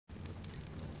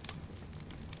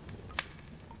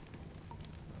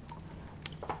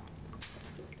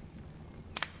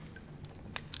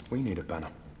We need a banner.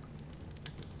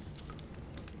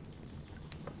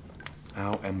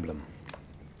 Our emblem.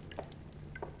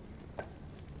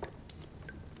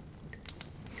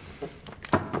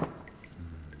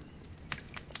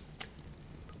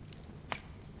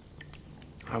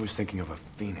 I was thinking of a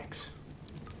phoenix.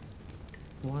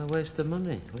 Why waste the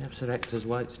money? We have Sir Hector's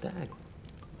white stag.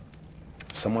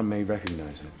 Someone may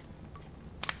recognize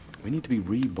it. We need to be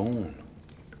reborn.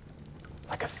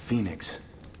 Like a phoenix.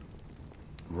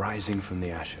 Rising from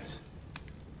the ashes.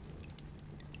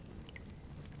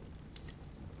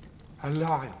 A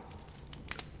lion.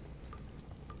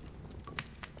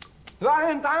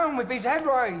 Lying down with his head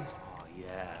raised. Oh,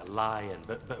 yeah, lion,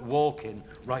 but walking,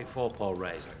 right forepaw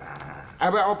raised. How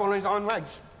about up on his hind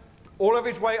legs? All of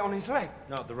his weight on his leg?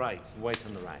 No, the right, weight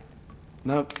on the right.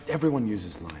 No, everyone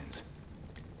uses lions.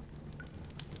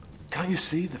 Can't you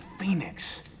see the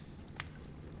phoenix?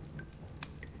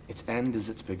 Its end is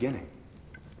its beginning.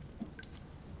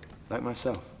 Like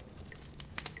myself.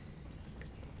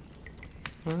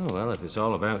 Oh, well, if it's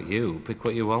all about you, pick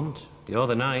what you want. You're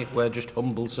the knight, we're just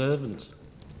humble servants.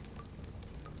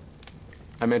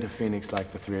 I meant a phoenix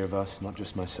like the three of us, not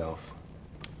just myself.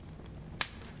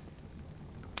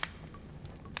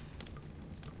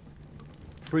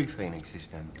 Three phoenixes,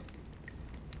 then.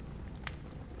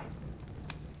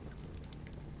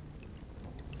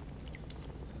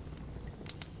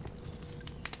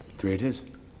 Three it is.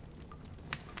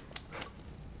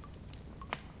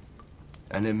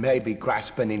 And he may be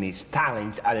grasping in his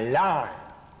talons a lion.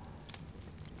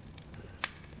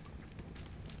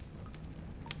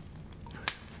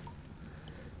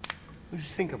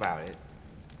 Just think about it.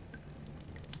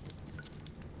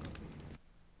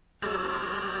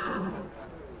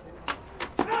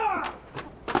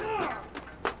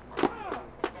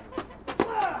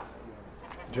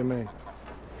 Jimmy.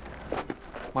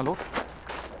 My lord?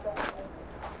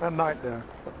 That knight there,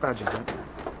 what badge is that?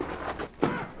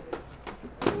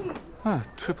 Ah,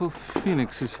 triple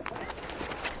phoenixes.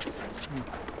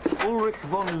 Ulrich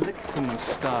von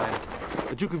Liechtenstein,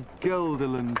 the Duke of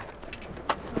Gelderland.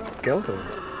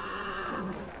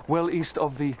 Gelderland? Well east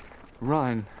of the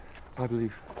Rhine, I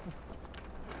believe.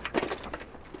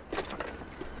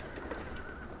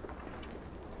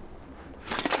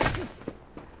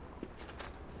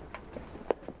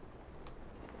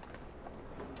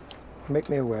 Make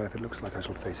me aware if it looks like I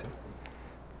shall face him.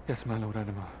 Yes, my lord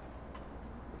Adamar.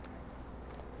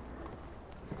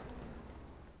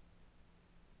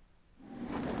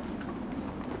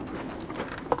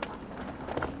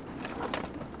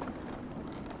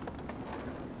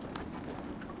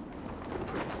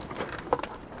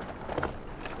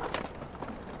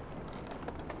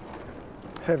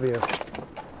 Heavier.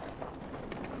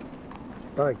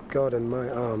 By God and my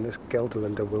arm, this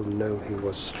Gelderlander will know he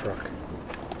was struck.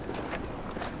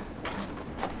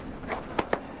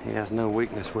 He has no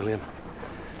weakness, William.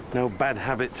 No bad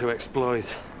habit to exploit.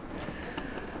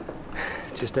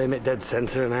 Just aim it dead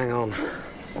center and hang on.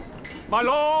 My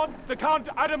lord, the Count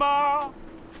Adamar,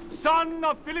 son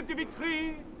of Philip de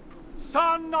Vitry,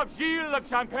 son of Gilles of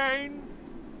Champagne,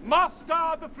 master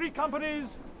of the Free Companies,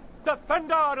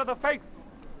 defender of the faith,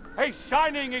 a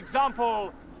shining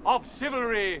example of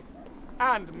chivalry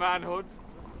and manhood.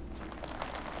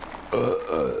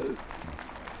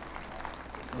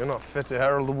 You're not fit to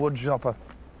herald the wood chopper.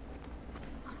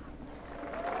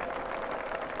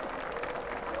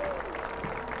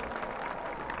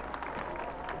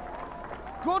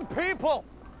 Good people,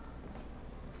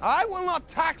 I will not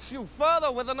tax you further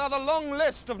with another long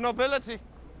list of nobility.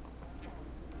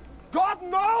 God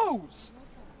knows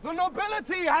the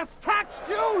nobility has taxed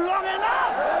you long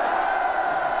enough!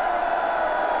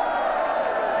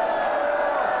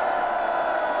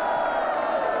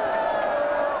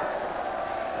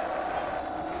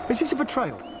 Is this a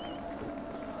betrayal?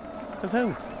 Of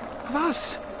whom? Of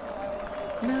us?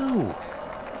 No.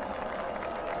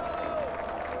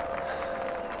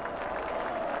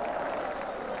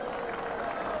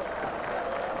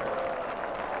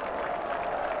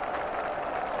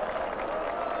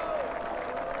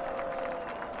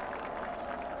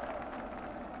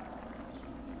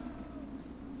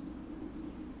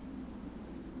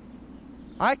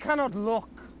 I cannot look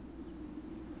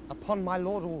upon my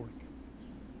Lord Ulrich,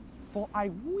 for I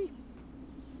weep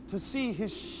to see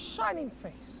his shining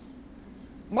face.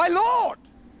 My lord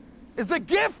is a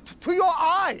gift to your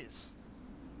eyes,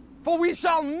 for we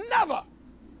shall never,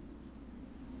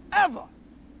 ever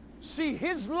see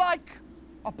his like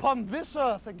upon this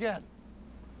earth again.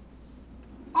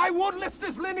 I would list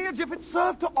his lineage if it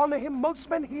served to honor him. Most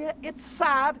men here, it's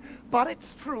sad, but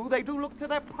it's true. They do look to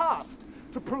their past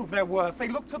to prove their worth. They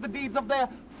look to the deeds of their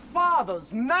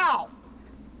fathers now.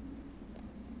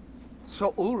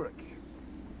 Sir Ulrich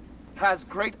has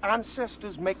great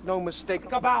ancestors, make no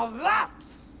mistake about that.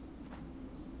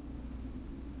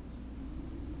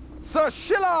 Sir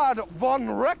Shillard von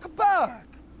Reckberg,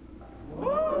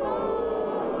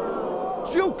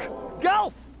 Duke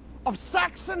Gelf of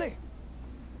Saxony,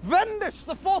 Wendisch,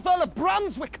 the 4th Earl of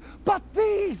Brunswick. But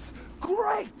these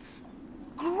great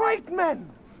men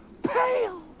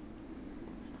pale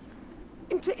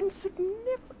into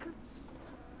insignificance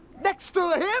next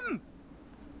to him.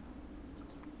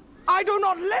 I do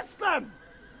not list them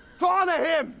to honor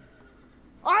him.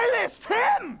 I list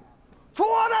him to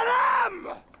honor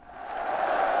them.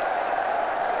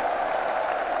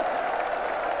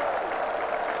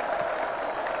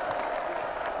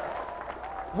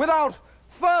 Without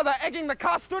further egging the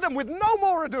custard, and with no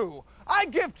more ado, I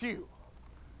give to you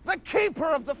the keeper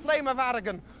of the flame of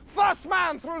Aragon, first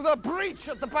man through the breach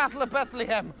at the Battle of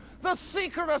Bethlehem, the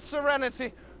seeker of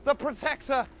serenity, the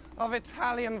protector of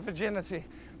Italian virginity,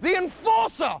 the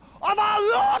enforcer of our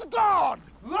Lord God,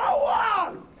 the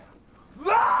one,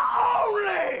 the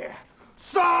only,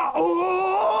 Sir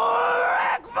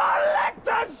Ulrich von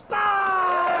Liechtenstein!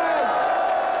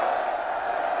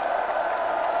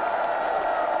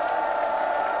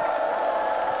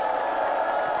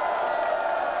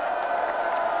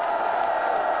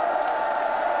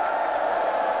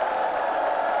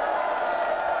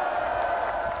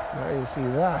 Now you see,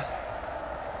 that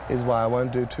is why I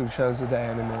won't do 2 shows a day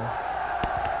anymore.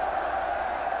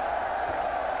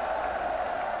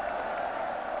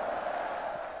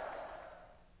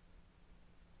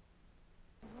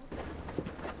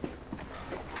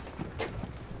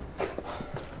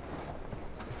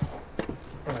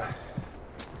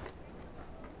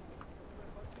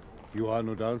 You are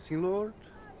no dancing, Lord?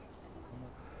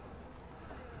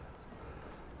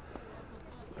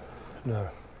 No.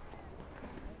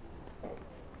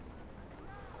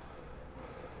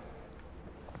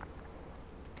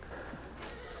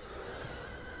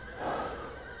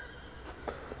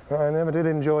 I never did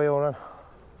enjoy or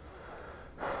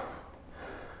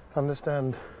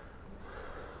understand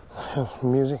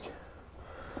music.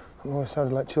 It always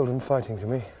sounded like children fighting to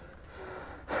me.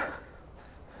 A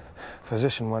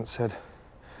physician once said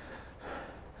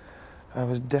I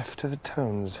was deaf to the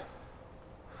tones,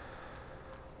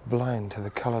 blind to the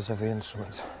colors of the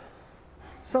instruments.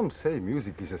 Some say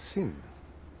music is a sin.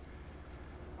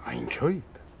 I enjoy it.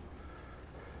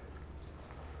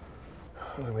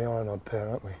 Well, we are an odd pair,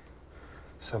 aren't we,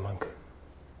 Sir Monk?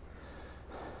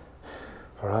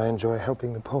 For I enjoy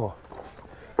helping the poor.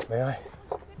 May I?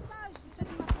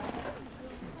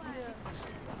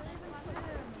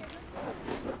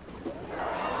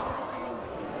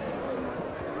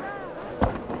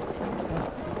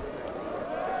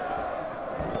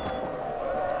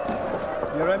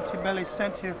 Your empty belly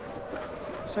sent you,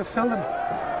 so fill them.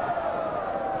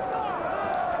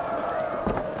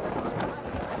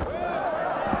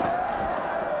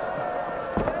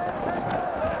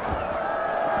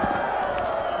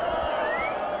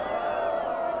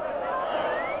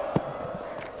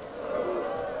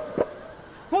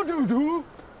 What do you do?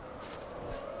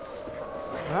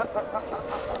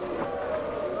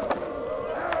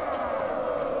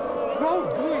 No,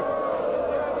 do it.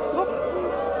 Stop.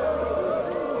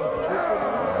 Is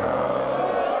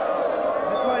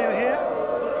this why you're here?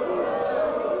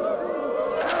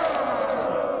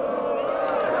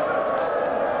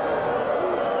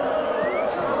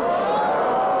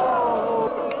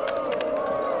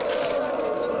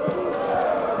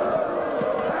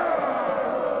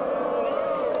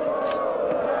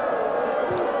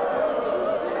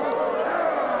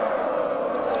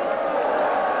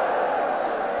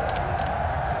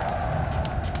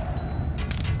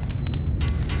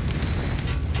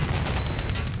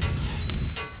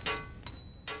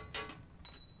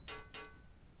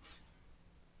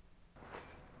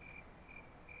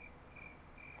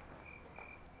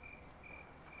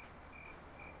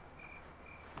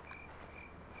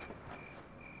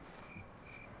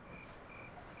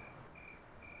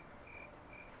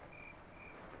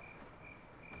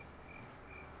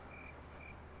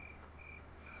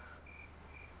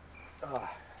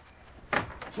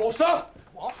 Chaucer?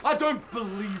 What? I don't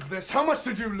believe this. How much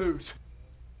did you lose?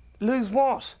 Lose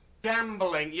what?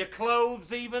 Gambling. Your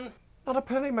clothes, even? Not a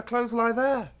penny, my clothes lie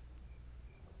there.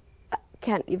 I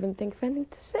can't even think of anything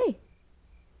to say.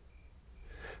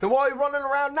 Then why are you running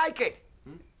around naked?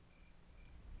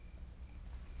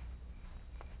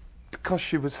 Because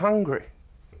she was hungry.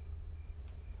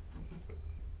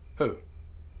 Who?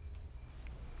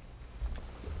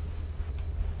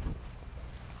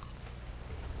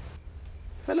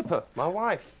 Philippa, my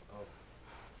wife.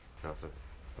 Nothing.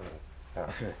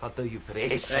 I'll do you for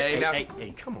this.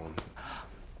 Hey, Come on.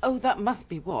 Oh, that must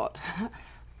be what?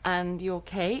 And you're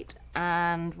Kate,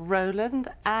 and Roland,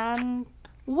 and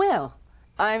Will.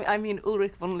 I mean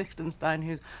Ulrich von Liechtenstein,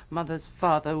 whose mother's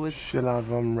father was... Schillard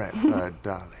von Retford,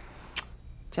 darling.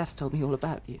 Jeff's told me all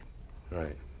about you.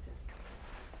 Right.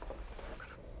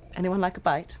 Anyone like a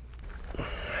bite?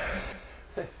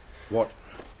 What?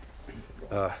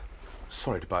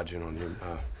 Sorry to barge in on you.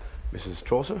 Mrs.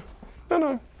 Chaucer?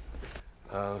 No.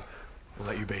 We'll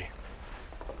let you be.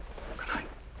 Good night.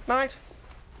 Night.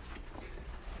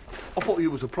 I thought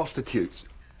you was a prostitute.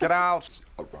 Get out.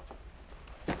 Oh,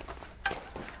 right.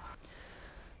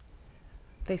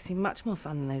 They seem much more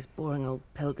fun than those boring old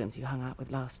pilgrims you hung out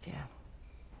with last year.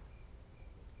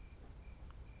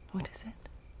 What is it?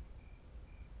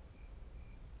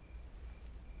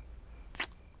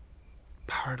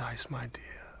 Paradise, my dear,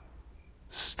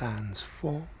 stands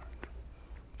formed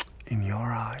in your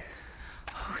eyes.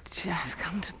 Oh, Jeff,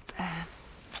 come to bed.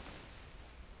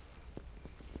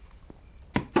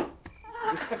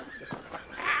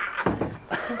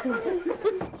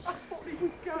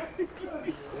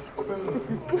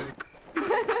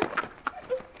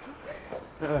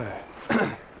 Hello.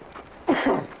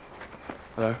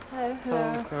 Hello,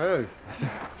 hello. Hello.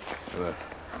 Hello.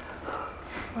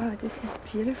 Wow, this is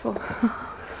beautiful.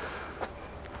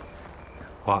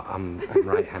 Well, I'm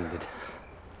right-handed.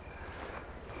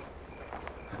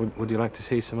 Would you like to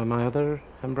see some of my other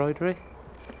embroidery?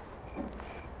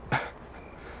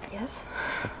 Yes.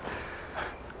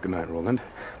 Good night, Roland.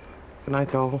 Good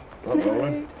night, all. Good night,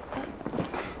 Roland.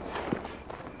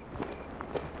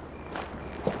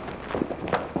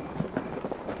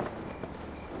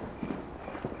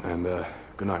 And,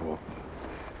 good night, Will.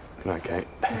 Good night, Kate.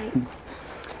 Night.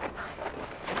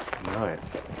 Good night.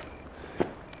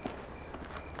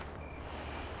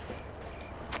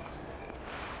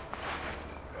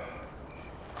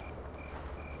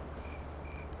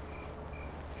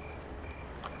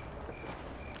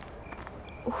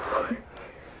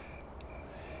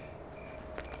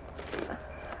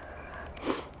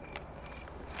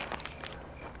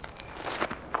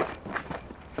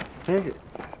 Take it.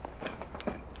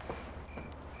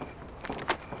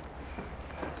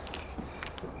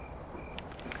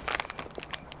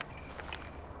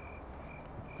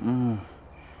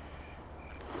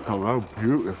 Oh, how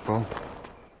beautiful.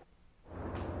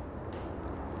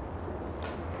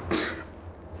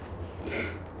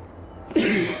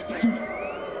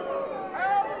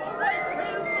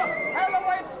 Hell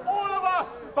awaits all of us,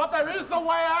 but there is a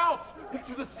way out.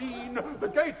 Picture the scene, the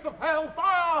gates of hell,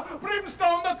 fire,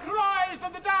 brimstone, the cries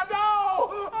of the damned.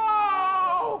 Oh!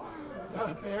 Oh!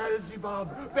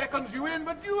 Beelzebub beckons you in,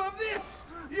 but you have this.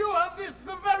 You have this,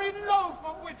 the very loaf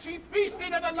of which he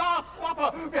feasted at the Last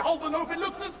Supper. Behold the loaf, it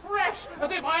looks as fresh as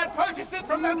if I had purchased it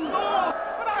from that store.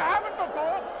 But I haven't, of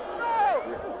course. No!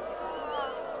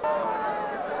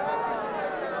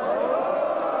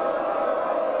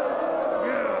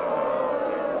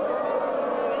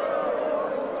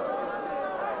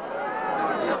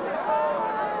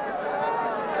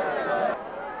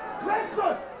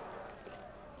 Listen!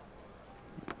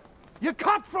 You're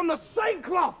cut from the same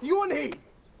cloth, you and he.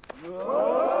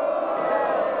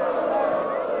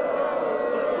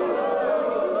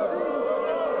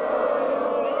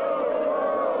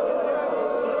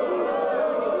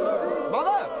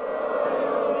 Mother?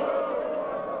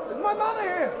 Is my mother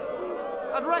here?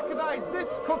 I'd recognize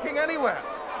this cooking anywhere.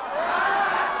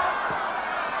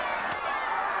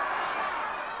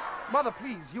 Mother,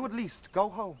 please, you at least go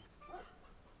home.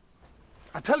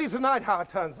 I'll tell you tonight how it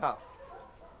turns out.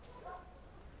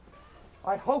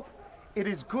 I hope it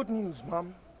is good news,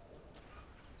 Mum.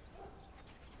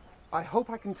 I hope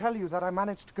I can tell you that I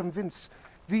managed to convince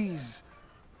these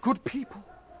good people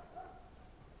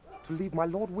to leave my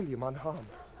Lord William unharmed.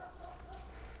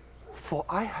 For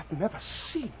I have never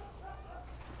seen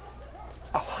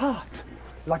a heart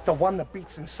like the one that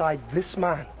beats inside this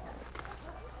man.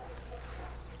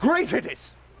 Great it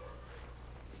is,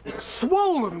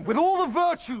 swollen with all the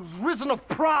virtues risen of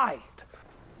pride,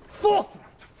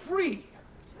 forthright, free,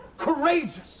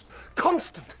 courageous,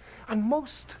 constant, and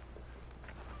most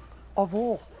of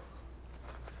all,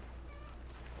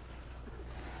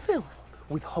 filled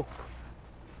with hope.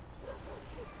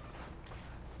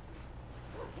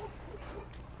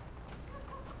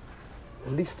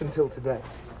 At least until today.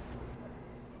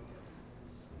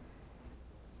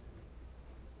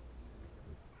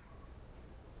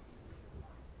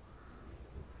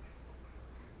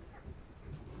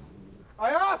 I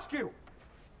ask you,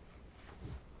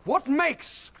 what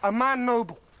makes a man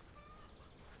noble?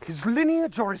 His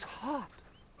lineage or his heart?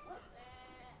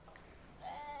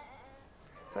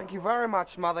 Thank you very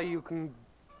much, Mother. You can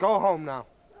go home now.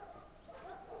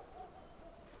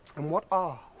 And what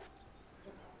are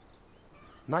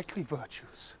knightly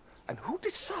virtues? And who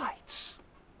decides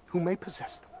who may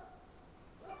possess them?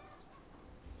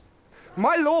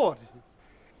 My lord,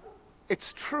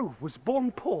 it's true, was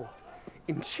born poor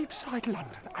in Cheapside,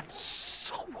 London, and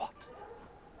so what?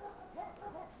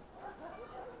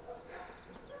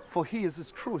 For he is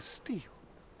as true as steel.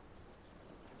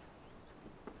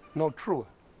 No truer.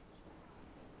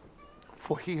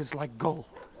 For he is like gold.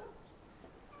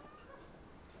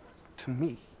 To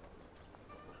me.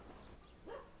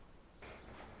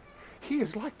 He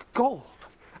is like gold,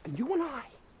 and you and I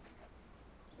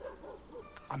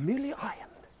are merely iron.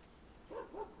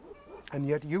 And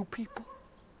yet you people,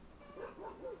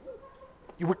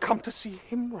 you would come to see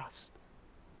him rust.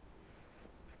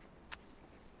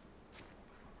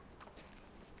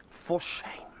 For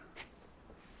shame.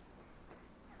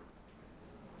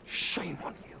 Shame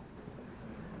on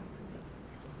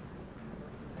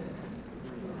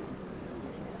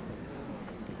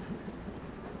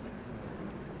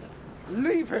you.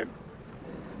 Leave him.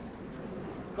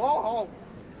 Go home.